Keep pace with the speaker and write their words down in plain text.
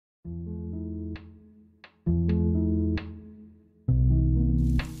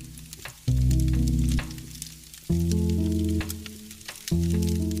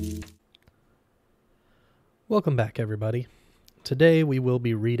Welcome back, everybody. Today we will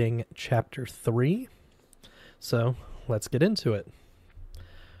be reading Chapter 3, so let's get into it.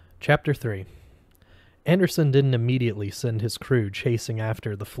 Chapter 3. Anderson didn't immediately send his crew chasing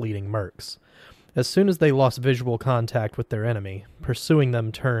after the fleeting mercs. As soon as they lost visual contact with their enemy, pursuing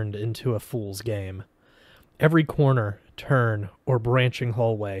them turned into a fool's game. Every corner, turn, or branching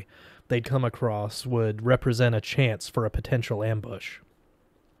hallway they'd come across would represent a chance for a potential ambush.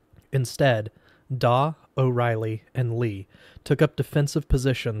 Instead, Daw, O'Reilly, and Lee took up defensive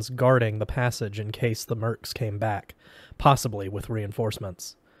positions guarding the passage in case the mercs came back, possibly with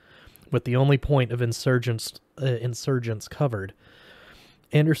reinforcements. With the only point of insurgents covered,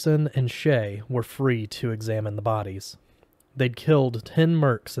 Anderson and Shea were free to examine the bodies. They'd killed 10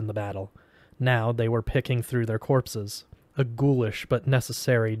 mercs in the battle. Now they were picking through their corpses, a ghoulish but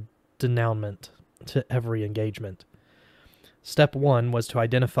necessary denouement to every engagement. Step 1 was to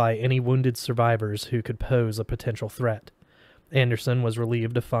identify any wounded survivors who could pose a potential threat. Anderson was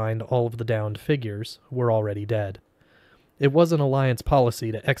relieved to find all of the downed figures were already dead. It was an Alliance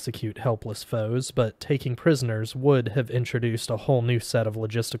policy to execute helpless foes, but taking prisoners would have introduced a whole new set of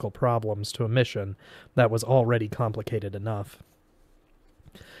logistical problems to a mission that was already complicated enough.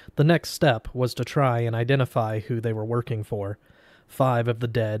 The next step was to try and identify who they were working for. 5 of the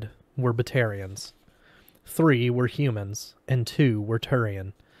dead were Batarians. 3 were humans, and 2 were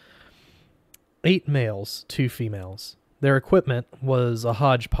Turian. 8 males, 2 females. Their equipment was a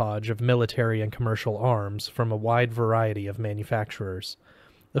hodgepodge of military and commercial arms from a wide variety of manufacturers.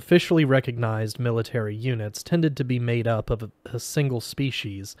 Officially recognized military units tended to be made up of a single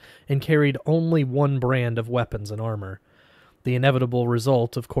species and carried only one brand of weapons and armor, the inevitable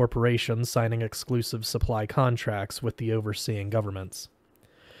result of corporations signing exclusive supply contracts with the overseeing governments.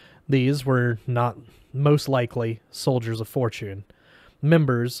 These were not most likely soldiers of fortune,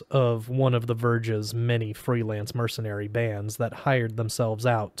 members of one of the Verge's many freelance mercenary bands that hired themselves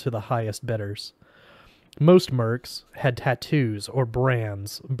out to the highest bidders. Most mercs had tattoos or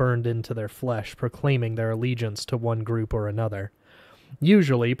brands burned into their flesh proclaiming their allegiance to one group or another,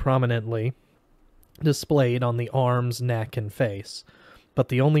 usually prominently displayed on the arms, neck, and face, but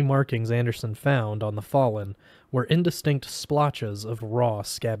the only markings Anderson found on the fallen were indistinct splotches of raw,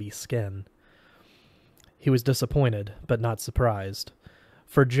 scabby skin. He was disappointed, but not surprised.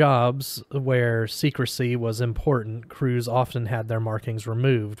 For jobs where secrecy was important, crews often had their markings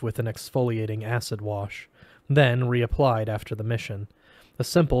removed with an exfoliating acid wash, then reapplied after the mission, a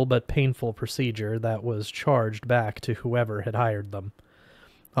simple but painful procedure that was charged back to whoever had hired them.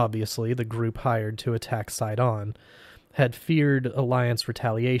 Obviously, the group hired to attack Sidon had feared Alliance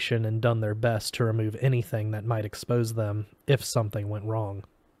retaliation and done their best to remove anything that might expose them if something went wrong.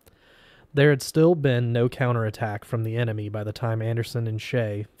 There had still been no counterattack from the enemy by the time Anderson and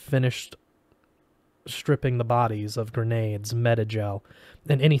Shea finished stripping the bodies of grenades, metagel,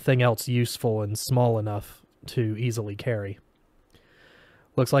 and anything else useful and small enough to easily carry.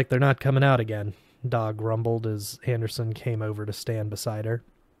 "Looks like they're not coming out again," Daw grumbled as Anderson came over to stand beside her.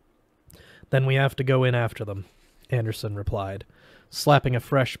 "Then we have to go in after them," Anderson replied, slapping a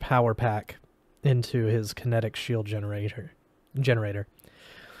fresh power pack into his kinetic shield generator.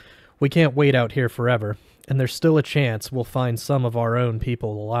 "We can't wait out here forever, and there's still a chance we'll find some of our own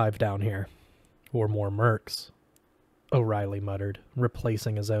people alive down here. Or more mercs," O'Reilly muttered,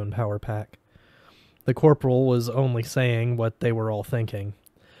 replacing his own power pack. The corporal was only saying what they were all thinking.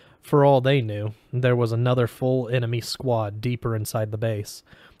 For all they knew, there was another full enemy squad deeper inside the base,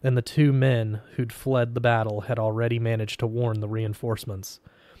 and the 2 men who'd fled the battle had already managed to warn the reinforcements.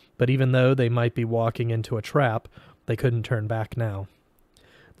 But even though they might be walking into a trap, they couldn't turn back now.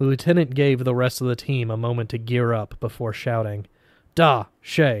 The lieutenant gave the rest of the team a moment to gear up before shouting, "Daw,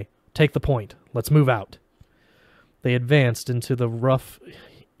 Shea, take the point. Let's move out." They advanced into the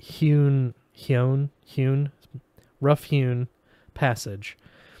rough-hewn passage,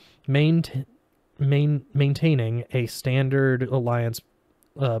 maintaining a standard Alliance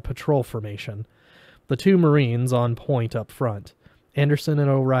patrol formation. The 2 Marines on point up front, Anderson and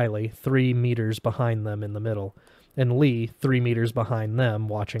O'Reilly 3 meters behind them in the middle, and Lee 3 meters behind them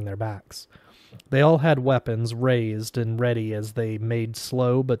watching their backs. They all had weapons raised and ready as they made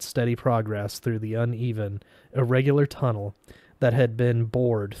slow but steady progress through the uneven, irregular tunnel that had been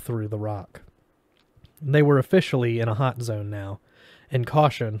bored through the rock. They were officially in a hot zone now, and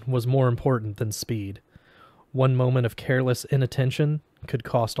caution was more important than speed. One moment of careless inattention could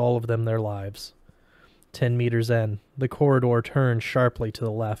cost all of them their lives. 10 meters in, the corridor turned sharply to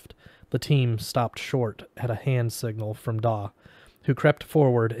the left. The team stopped short at a hand signal from Daw, who crept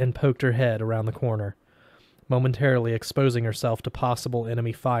forward and poked her head around the corner, momentarily exposing herself to possible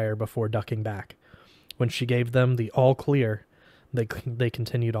enemy fire before ducking back. When she gave them the all clear, they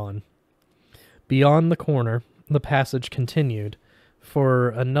continued on. Beyond the corner, the passage continued for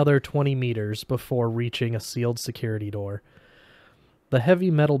another 20 meters before reaching a sealed security door. The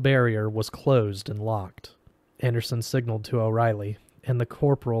heavy metal barrier was closed and locked. Anderson signaled to O'Reilly, and the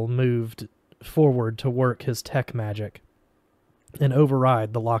corporal moved forward to work his tech magic and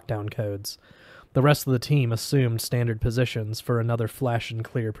override the lockdown codes. The rest of the team assumed standard positions for another flash and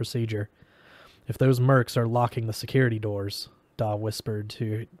clear procedure. If those mercs are locking the security doors, Daw whispered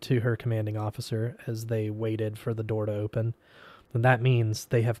to her commanding officer as they waited for the door to open, then that means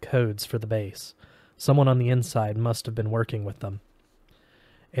they have codes for the base. Someone on the inside must have been working with them.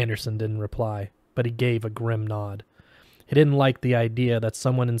 Anderson didn't reply, but he gave a grim nod. He didn't like the idea that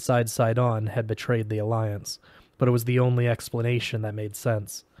someone inside Sidon had betrayed the Alliance, but it was the only explanation that made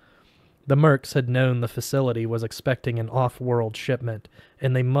sense. The mercs had known the facility was expecting an off-world shipment,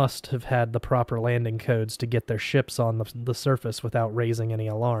 and they must have had the proper landing codes to get their ships on the surface without raising any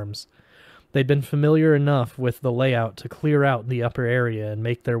alarms. They'd been familiar enough with the layout to clear out the upper area and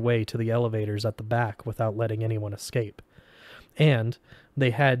make their way to the elevators at the back without letting anyone escape. And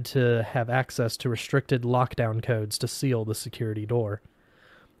they had to have access to restricted lockdown codes to seal the security door.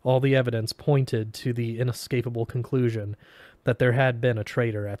 All the evidence pointed to the inescapable conclusion that there had been a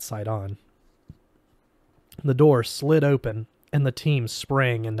traitor at Sidon. The door slid open, and the team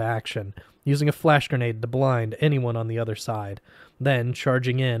sprang into action, using a flash grenade to blind anyone on the other side, then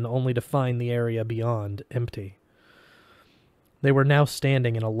charging in only to find the area beyond empty. They were now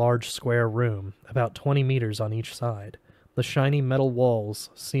standing in a large square room, about 20 meters on each side. The shiny metal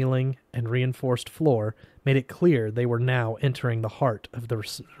walls, ceiling, and reinforced floor made it clear they were now entering the heart of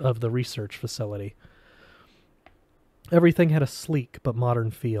the research facility. Everything had a sleek but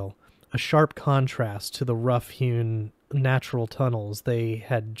modern feel, a sharp contrast to the rough-hewn natural tunnels they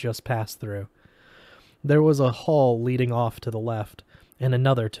had just passed through. There was a hall leading off to the left, and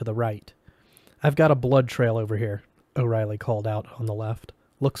another to the right. "I've got a blood trail over here," O'Reilly called out on the left.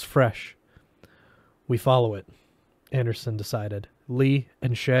 "Looks fresh." "We follow it," Anderson decided. "Lee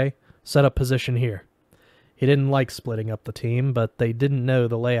and Shay, set up position here." He didn't like splitting up the team, but they didn't know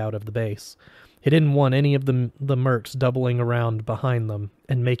the layout of the base. He didn't want any of the mercs doubling around behind them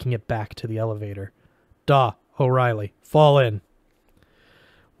and making it back to the elevator. "Daw, O'Reilly, fall in."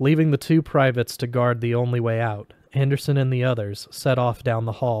 Leaving the two privates to guard the only way out, Anderson and the others set off down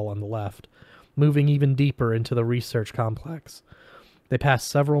the hall on the left, moving even deeper into the research complex. They passed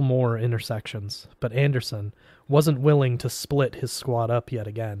several more intersections, but Anderson wasn't willing to split his squad up yet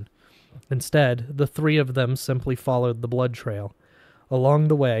again. Instead, the three of them simply followed the blood trail. Along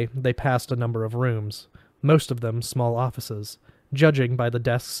the way, they passed a number of rooms, most of them small offices, judging by the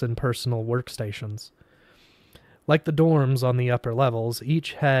desks and personal workstations. Like the dorms on the upper levels,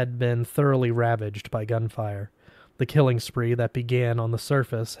 each had been thoroughly ravaged by gunfire. The killing spree that began on the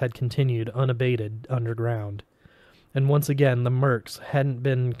surface had continued unabated underground. And once again, the mercs hadn't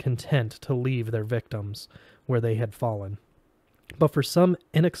been content to leave their victims where they had fallen, but for some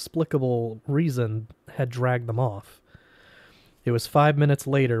inexplicable reason had dragged them off. It was 5 minutes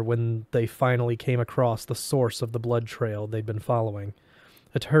later when they finally came across the source of the blood trail they'd been following.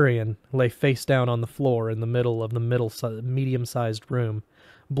 A Turian lay face down on the floor in the middle of the medium-sized room,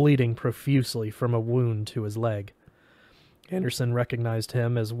 bleeding profusely from a wound to his leg. Anderson recognized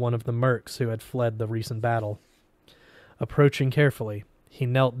him as one of the mercs who had fled the recent battle. Approaching carefully, he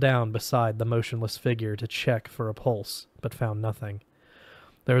knelt down beside the motionless figure to check for a pulse, but found nothing.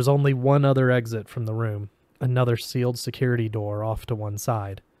 There was only one other exit from the room, another sealed security door off to one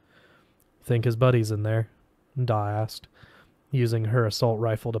side. "Think his buddy's in there?" Daw asked, using her assault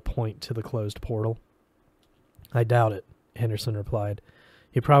rifle to point to the closed portal. "I doubt it," Anderson replied.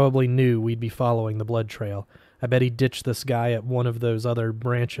 "He probably knew we'd be following the blood trail. I bet he ditched this guy at one of those other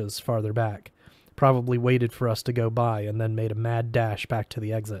branches farther back. Probably waited for us to go by and then made a mad dash back to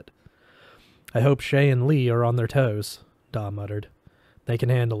the exit." "I hope Shay and Lee are on their toes," Daw muttered. "They can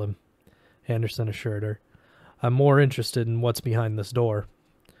handle him," Anderson assured her. "I'm more interested in what's behind this door."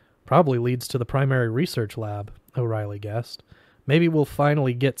 "Probably leads to the primary research lab," O'Reilly guessed. "Maybe we'll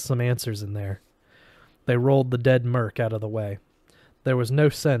finally get some answers in there." They rolled the dead merc out of the way. There was no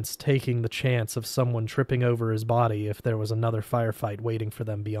sense taking the chance of someone tripping over his body if there was another firefight waiting for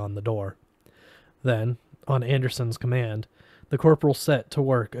them beyond the door. Then, on Anderson's command, the corporal set to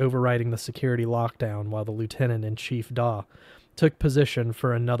work overriding the security lockdown while the lieutenant-in-chief Daw took position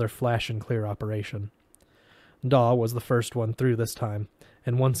for another flash-and-clear operation. Daw was the first one through this time,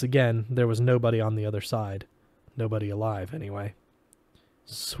 and once again there was nobody on the other side. Nobody alive, anyway.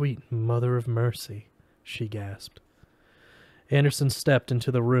 "Sweet Mother of Mercy," she gasped. Anderson stepped into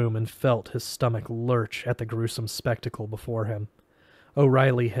the room and felt his stomach lurch at the gruesome spectacle before him.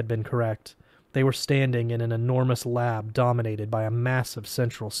 O'Reilly had been correct. They were standing in an enormous lab dominated by a massive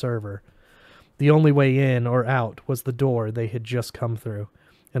central server. The only way in or out was the door they had just come through,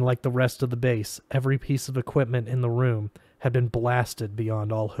 and like the rest of the base, every piece of equipment in the room had been blasted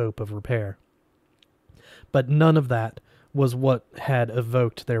beyond all hope of repair. But none of that was what had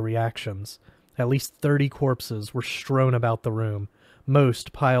evoked their reactions. At least 30 corpses were strewn about the room,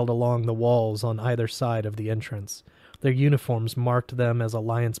 most piled along the walls on either side of the entrance. Their uniforms marked them as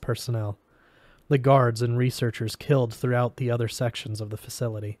Alliance personnel. The guards and researchers killed throughout the other sections of the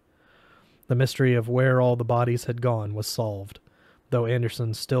facility. The mystery of where all the bodies had gone was solved, though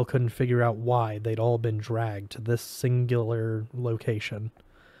Anderson still couldn't figure out why they'd all been dragged to this singular location.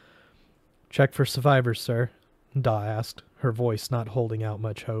 "Check for survivors, sir," Daw asked, her voice not holding out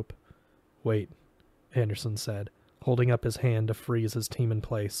much hope. "Wait," Anderson said, holding up his hand to freeze his team in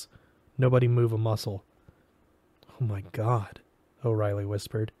place. "Nobody move a muscle." "Oh my God," O'Reilly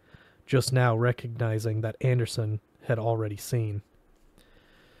whispered, just now recognizing that Anderson had already seen.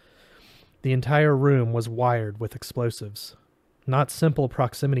 The entire room was wired with explosives. Not simple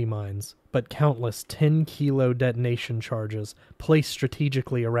proximity mines, but countless 10-kilo detonation charges placed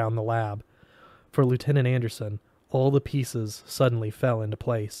strategically around the lab. For Lieutenant Anderson, all the pieces suddenly fell into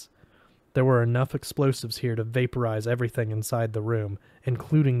place. There were enough explosives here to vaporize everything inside the room,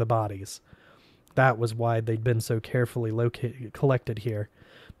 including the bodies. That was why they'd been so carefully collected here.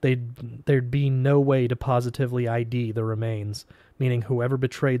 There'd be no way to positively ID the remains, meaning whoever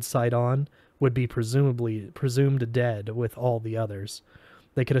betrayed Sidon would be presumed dead with all the others.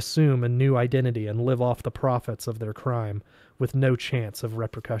 They could assume a new identity and live off the profits of their crime, with no chance of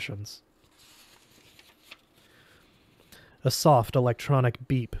repercussions. A soft electronic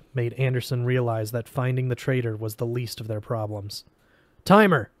beep made Anderson realize that finding the traitor was the least of their problems.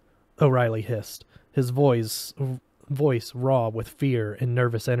 "Timer!" O'Reilly hissed, his voice raw with fear and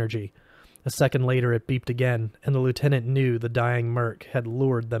nervous energy. A second later it beeped again, and the lieutenant knew the dying merc had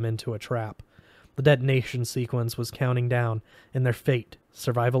lured them into a trap. The detonation sequence was counting down, and their fate,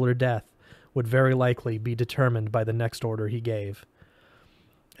 survival or death, would very likely be determined by the next order he gave.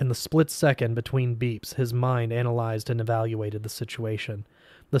 In the split second between beeps, his mind analyzed and evaluated the situation.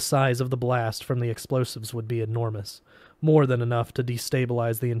 The size of the blast from the explosives would be enormous, more than enough to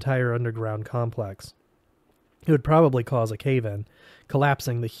destabilize the entire underground complex. It would probably cause a cave-in,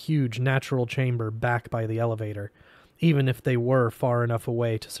 collapsing the huge natural chamber back by the elevator. Even if they were far enough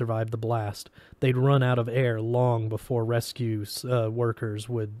away to survive the blast, they'd run out of air long before rescue workers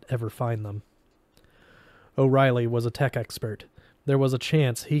would ever find them. O'Reilly was a tech expert. There was a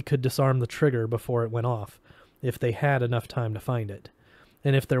chance he could disarm the trigger before it went off, if they had enough time to find it.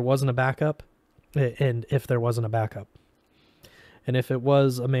 And if there wasn't a backup, and if it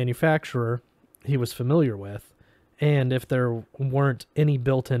was a manufacturer he was familiar with, and if there weren't any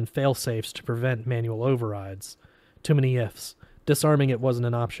built-in fail-safes to prevent manual overrides. Too many ifs. Disarming it wasn't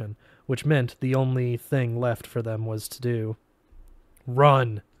an option, which meant the only thing left for them was to do.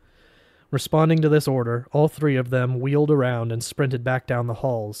 Run! Responding to this order, all three of them wheeled around and sprinted back down the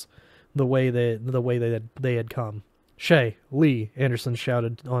halls, the way they had come. "Shay, Lee," Anderson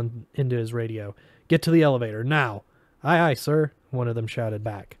shouted on into his radio. "Get to the elevator, now!" "Aye, aye, sir," one of them shouted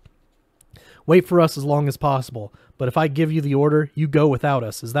back. "Wait for us as long as possible, but if I give you the order, you go without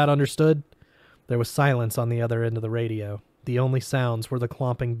us. Is that understood?" There was silence on the other end of the radio. The only sounds were the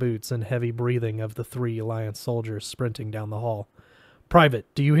clomping boots and heavy breathing of the 3 Alliance soldiers sprinting down the hall. "Private,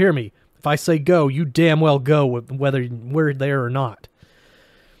 do you hear me? If I say go, you damn well go, whether we're there or not."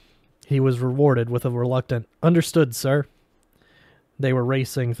 He was rewarded with a reluctant, "Understood, sir." They were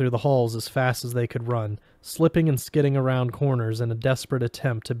racing through the halls as fast as they could run, slipping and skidding around corners in a desperate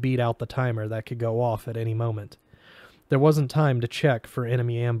attempt to beat out the timer that could go off at any moment. There wasn't time to check for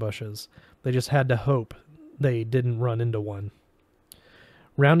enemy ambushes. They just had to hope they didn't run into one.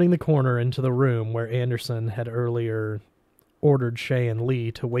 Rounding the corner into the room where Anderson had earlier ordered Shay and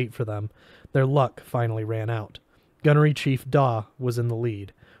Lee to wait for them, their luck finally ran out. Gunnery Chief Daw was in the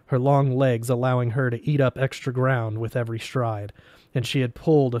lead, her long legs allowing her to eat up extra ground with every stride, and she had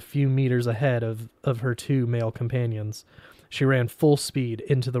pulled a few meters ahead of her 2 male companions. She ran full speed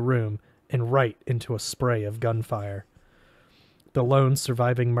into the room and right into a spray of gunfire. The lone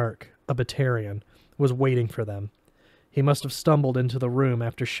surviving merc, a Batarian, was waiting for them. He must have stumbled into the room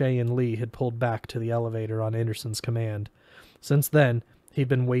after Shay and Lee had pulled back to the elevator on Anderson's command. Since then, he'd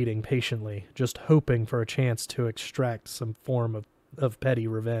been waiting patiently, just hoping for a chance to extract some form of petty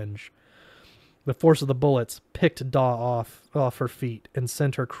revenge. The force of the bullets picked Daw off her feet and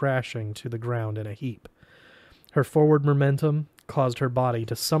sent her crashing to the ground in a heap. Her forward momentum caused her body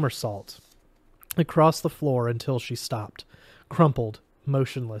to somersault across the floor until she stopped, crumpled,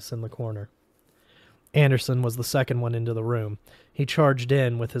 motionless in the corner. Anderson was the second one into the room. He charged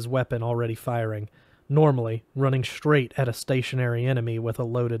in with his weapon already firing. Normally, running straight at a stationary enemy with a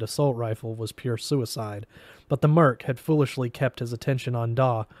loaded assault rifle was pure suicide, but the merc had foolishly kept his attention on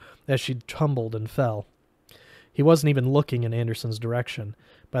Daw as she tumbled and fell. He wasn't even looking in Anderson's direction.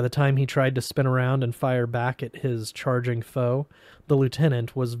 By the time he tried to spin around and fire back at his charging foe, the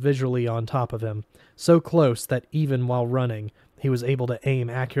lieutenant was visually on top of him, so close that even while running, he was able to aim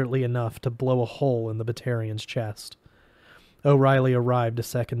accurately enough to blow a hole in the Batarian's chest. O'Reilly arrived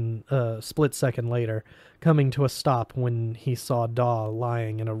a split second later, coming to a stop when he saw Daw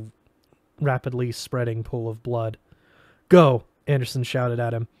lying in a rapidly spreading pool of blood. "Go!" Anderson shouted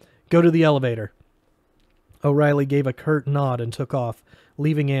at him. "Go to the elevator." O'Reilly gave a curt nod and took off,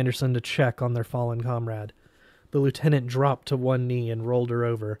 leaving Anderson to check on their fallen comrade. The lieutenant dropped to one knee and rolled her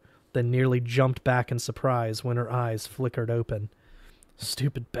over, then nearly jumped back in surprise when her eyes flickered open.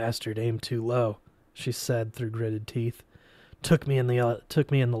 "Stupid bastard aimed too low," she said through gritted teeth. Took me in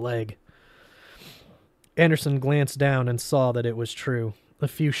the leg." Anderson glanced down and saw that it was true. A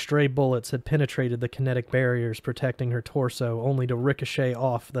few stray bullets had penetrated the kinetic barriers protecting her torso, only to ricochet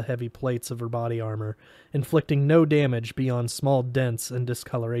off the heavy plates of her body armor, inflicting no damage beyond small dents and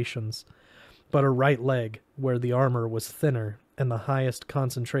discolorations. But her right leg, where the armor was thinner and the highest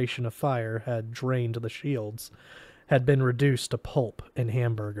concentration of fire had drained the shields, had been reduced to pulp and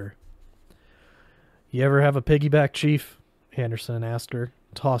hamburger. "You ever have a piggyback, Chief?" Anderson asked her,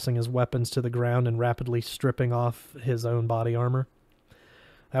 tossing his weapons to the ground and rapidly stripping off his own body armor.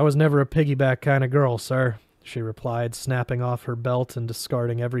 "I was never a piggyback kind of girl, sir," she replied, snapping off her belt and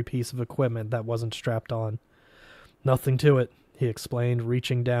discarding every piece of equipment that wasn't strapped on. "Nothing to it," he explained,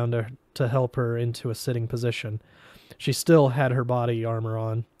 reaching down to help her into a sitting position. She still had her body armor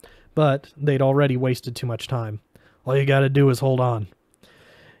on, but they'd already wasted too much time. "All you gotta do is hold on."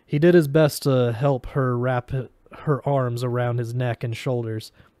 He did his best to help her wrap her arms around his neck and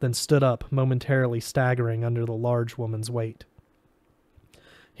shoulders, then stood up, momentarily staggering under the large woman's weight.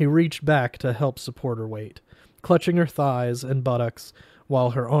 He reached back to help support her weight, clutching her thighs and buttocks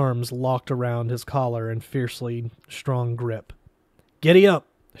while her arms locked around his collar in fiercely strong grip. "Giddy up,"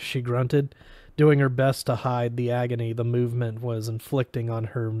 she grunted, doing her best to hide the agony the movement was inflicting on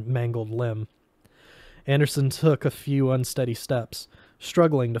her mangled limb. Anderson took a few unsteady steps,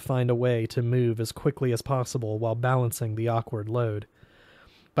 struggling to find a way to move as quickly as possible while balancing the awkward load.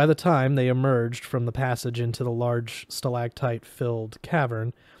 By the time they emerged from the passage into the large stalactite-filled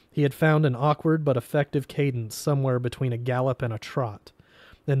cavern, he had found an awkward but effective cadence somewhere between a gallop and a trot.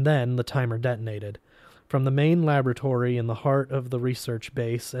 And then the timer detonated. From the main laboratory in the heart of the research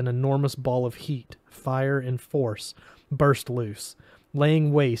base, an enormous ball of heat, fire, and force burst loose,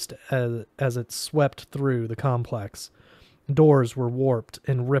 laying waste as it swept through the complex. Doors were warped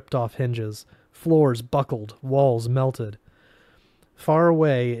and ripped off hinges. Floors buckled, walls melted. Far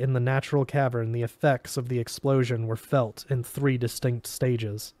away in the natural cavern, the effects of the explosion were felt in 3 distinct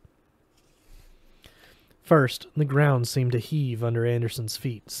stages. First, the ground seemed to heave under Anderson's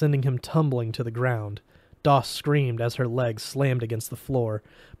feet, sending him tumbling to the ground. Doss screamed as her legs slammed against the floor,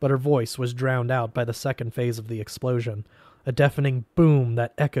 but her voice was drowned out by the second phase of the explosion, a deafening boom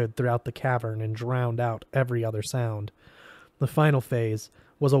that echoed throughout the cavern and drowned out every other sound. The final phase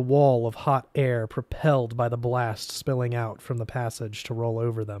was a wall of hot air propelled by the blast spilling out from the passage to roll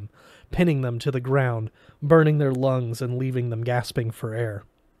over them, pinning them to the ground, burning their lungs and leaving them gasping for air.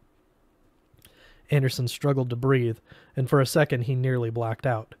 Anderson struggled to breathe, and for a second he nearly blacked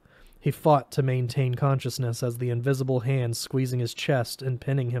out. He fought to maintain consciousness as the invisible hand squeezing his chest and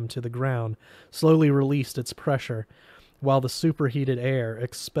pinning him to the ground slowly released its pressure, while the superheated air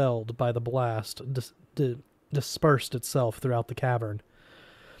expelled by the blast dispersed itself throughout the cavern.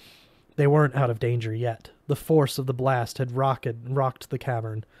 They weren't out of danger yet. The force of the blast had rocked the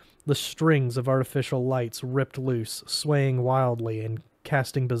cavern. The strings of artificial lights ripped loose, swaying wildly and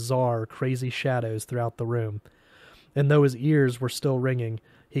casting bizarre, crazy shadows throughout the room. And though his ears were still ringing,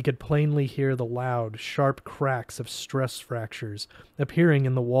 he could plainly hear the loud, sharp cracks of stress fractures appearing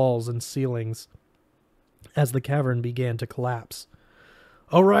in the walls and ceilings as the cavern began to collapse.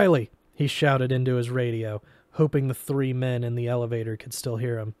 "O'Reilly!" he shouted into his radio, hoping the 3 men in the elevator could still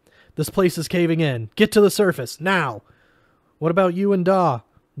hear him. "This place is caving in. Get to the surface, now!" "What about you and Daw?"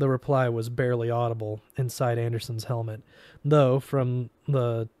 The reply was barely audible inside Anderson's helmet, though from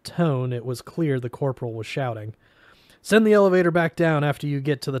the tone it was clear the corporal was shouting. "Send the elevator back down after you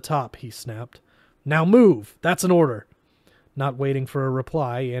get to the top," he snapped. "Now move! That's an order!" Not waiting for a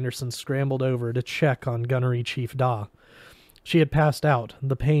reply, Anderson scrambled over to check on Gunnery Chief Daw. She had passed out,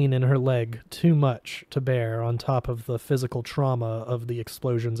 the pain in her leg too much to bear on top of the physical trauma of the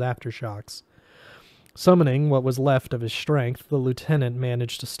explosion's aftershocks. Summoning what was left of his strength, the lieutenant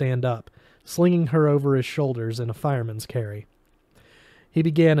managed to stand up, slinging her over his shoulders in a fireman's carry. He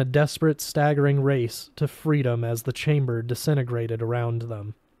began a desperate, staggering race to freedom as the chamber disintegrated around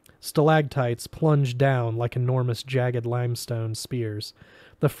them. Stalactites plunged down like enormous jagged limestone spears,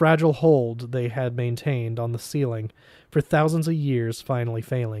 the fragile hold they had maintained on the ceiling for thousands of years finally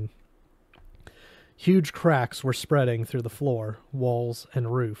failing. Huge cracks were spreading through the floor, walls,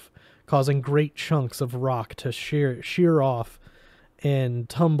 and roof, causing great chunks of rock to shear off and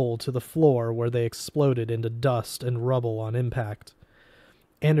tumble to the floor where they exploded into dust and rubble on impact.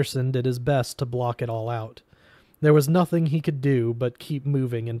 Anderson did his best to block it all out. There was nothing he could do but keep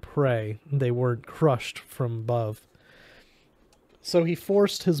moving and pray they weren't crushed from above. So he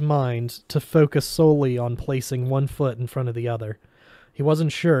forced his mind to focus solely on placing one foot in front of the other. He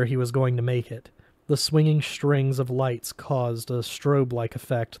wasn't sure he was going to make it. The swinging strings of lights caused a strobe-like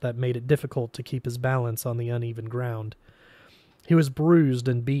effect that made it difficult to keep his balance on the uneven ground. He was bruised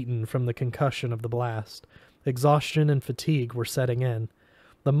and beaten from the concussion of the blast. Exhaustion and fatigue were setting in.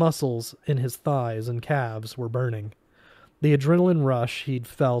 The muscles in his thighs and calves were burning. The adrenaline rush he'd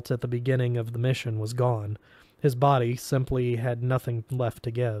felt at the beginning of the mission was gone. His body simply had nothing left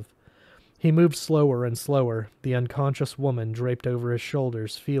to give. He moved slower and slower, the unconscious woman draped over his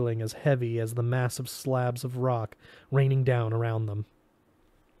shoulders feeling as heavy as the massive slabs of rock raining down around them.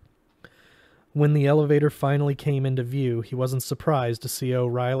 When the elevator finally came into view, he wasn't surprised to see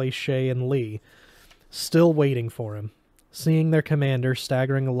O'Reilly, Shea, and Lee still waiting for him. Seeing their commander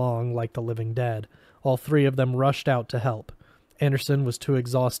staggering along like the living dead, all three of them rushed out to help. Anderson was too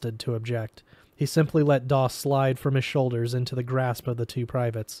exhausted to object. He simply let Daw slide from his shoulders into the grasp of the two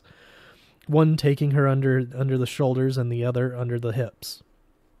privates, one taking her under the shoulders and the other under the hips.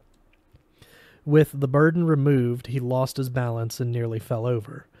 With the burden removed, he lost his balance and nearly fell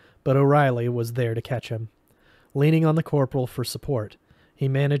over, but O'Reilly was there to catch him. Leaning on the corporal for support, he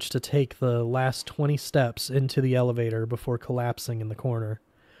managed to take the last 20 steps into the elevator before collapsing in the corner.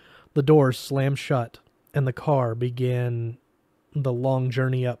 The doors slammed shut, and the car began the long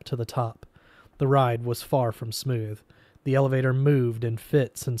journey up to the top. The ride was far from smooth. The elevator moved in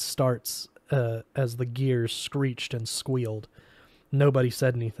fits and starts as the gears screeched and squealed. Nobody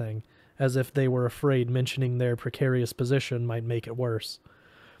said anything, as if they were afraid mentioning their precarious position might make it worse.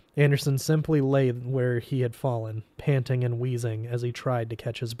 Anderson simply lay where he had fallen, panting and wheezing as he tried to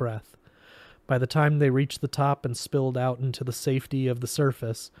catch his breath. By the time they reached the top and spilled out into the safety of the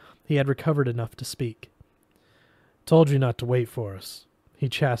surface, he had recovered enough to speak. "Told you not to wait for us," he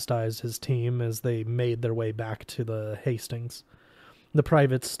chastised his team as they made their way back to the Hastings, the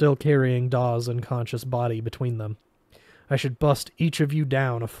privates still carrying Daw's unconscious body between them. "I should bust each of you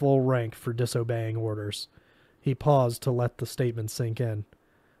down a full rank for disobeying orders." He paused to let the statement sink in.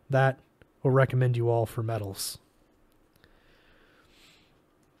 "That, or recommend you all for medals."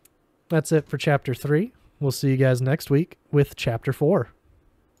 That's it for Chapter 3. We'll see you guys next week with Chapter 4.